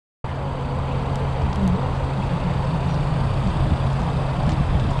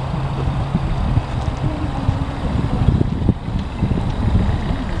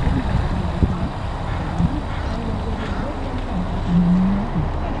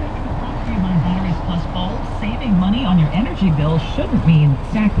energy bill shouldn't mean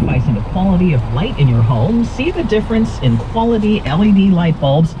sacrificing the quality of light in your home. See the difference in quality LED light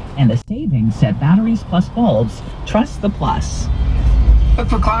bulbs and the savings at Batteries Plus Bulbs. Trust the plus. Look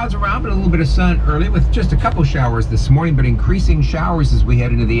for clouds around, but a little bit of sun early with just a couple showers this morning, but increasing showers as we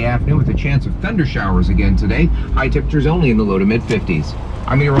head into the afternoon with a chance of thunder showers again today. High temperatures only in the low to mid 50s.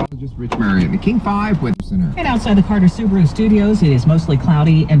 I'm meteorologist Rich Marion, the King 5 Weather Center. And outside the Carter Subaru Studios, it is mostly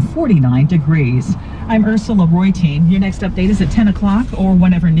cloudy and 49 degrees. I'm Ursula Royteen. Your next update is at 10 o'clock or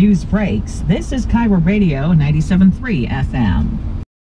whenever news breaks. This is Kiowa Radio 97.3 FM.